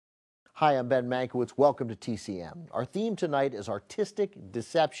Hi, I'm Ben Mankiewicz. Welcome to TCM. Our theme tonight is artistic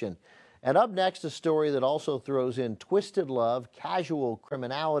deception. And up next, a story that also throws in twisted love, casual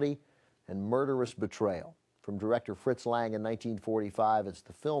criminality, and murderous betrayal. From director Fritz Lang in 1945, it's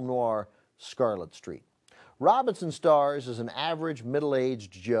the film noir Scarlet Street. Robinson stars as an average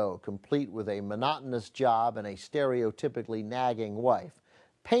middle-aged Joe, complete with a monotonous job and a stereotypically nagging wife.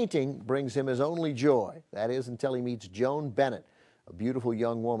 Painting brings him his only joy, that is until he meets Joan Bennett, a beautiful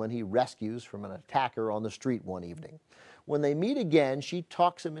young woman he rescues from an attacker on the street one evening. When they meet again, she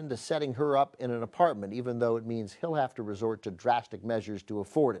talks him into setting her up in an apartment, even though it means he'll have to resort to drastic measures to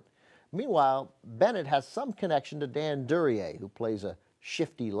afford it. Meanwhile, Bennett has some connection to Dan Duryea, who plays a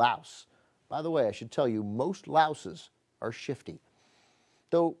shifty louse. By the way, I should tell you, most louses are shifty.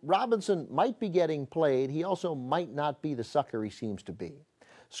 Though Robinson might be getting played, he also might not be the sucker he seems to be.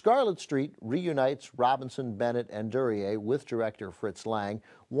 Scarlet Street reunites Robinson, Bennett, and Duryea with director Fritz Lang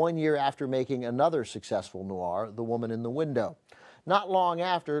 1 year after making another successful noir, The Woman in the Window. Not long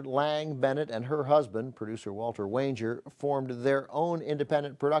after, Lang, Bennett, and her husband, producer Walter Wanger, formed their own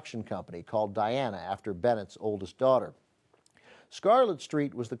independent production company called Diana after Bennett's oldest daughter. Scarlet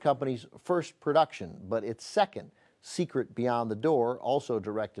Street was the company's first production, but its second, Secret Beyond the Door, also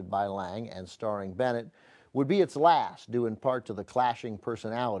directed by Lang and starring Bennett, would be its last, due in part to the clashing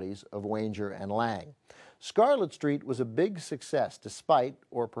personalities of Wanger and Lang. Scarlet Street was a big success despite,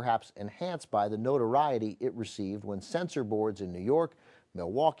 or perhaps enhanced by, the notoriety it received when censor boards in New York,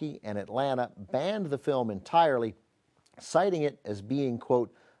 Milwaukee, and Atlanta banned the film entirely, citing it as being,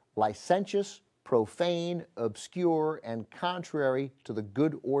 quote, licentious, profane, obscure, and contrary to the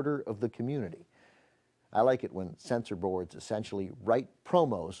good order of the community. I like it when censor boards essentially write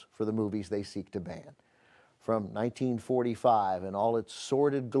promos for the movies they seek to ban. From 1945 in all its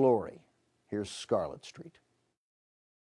sordid glory, here's Scarlet Street.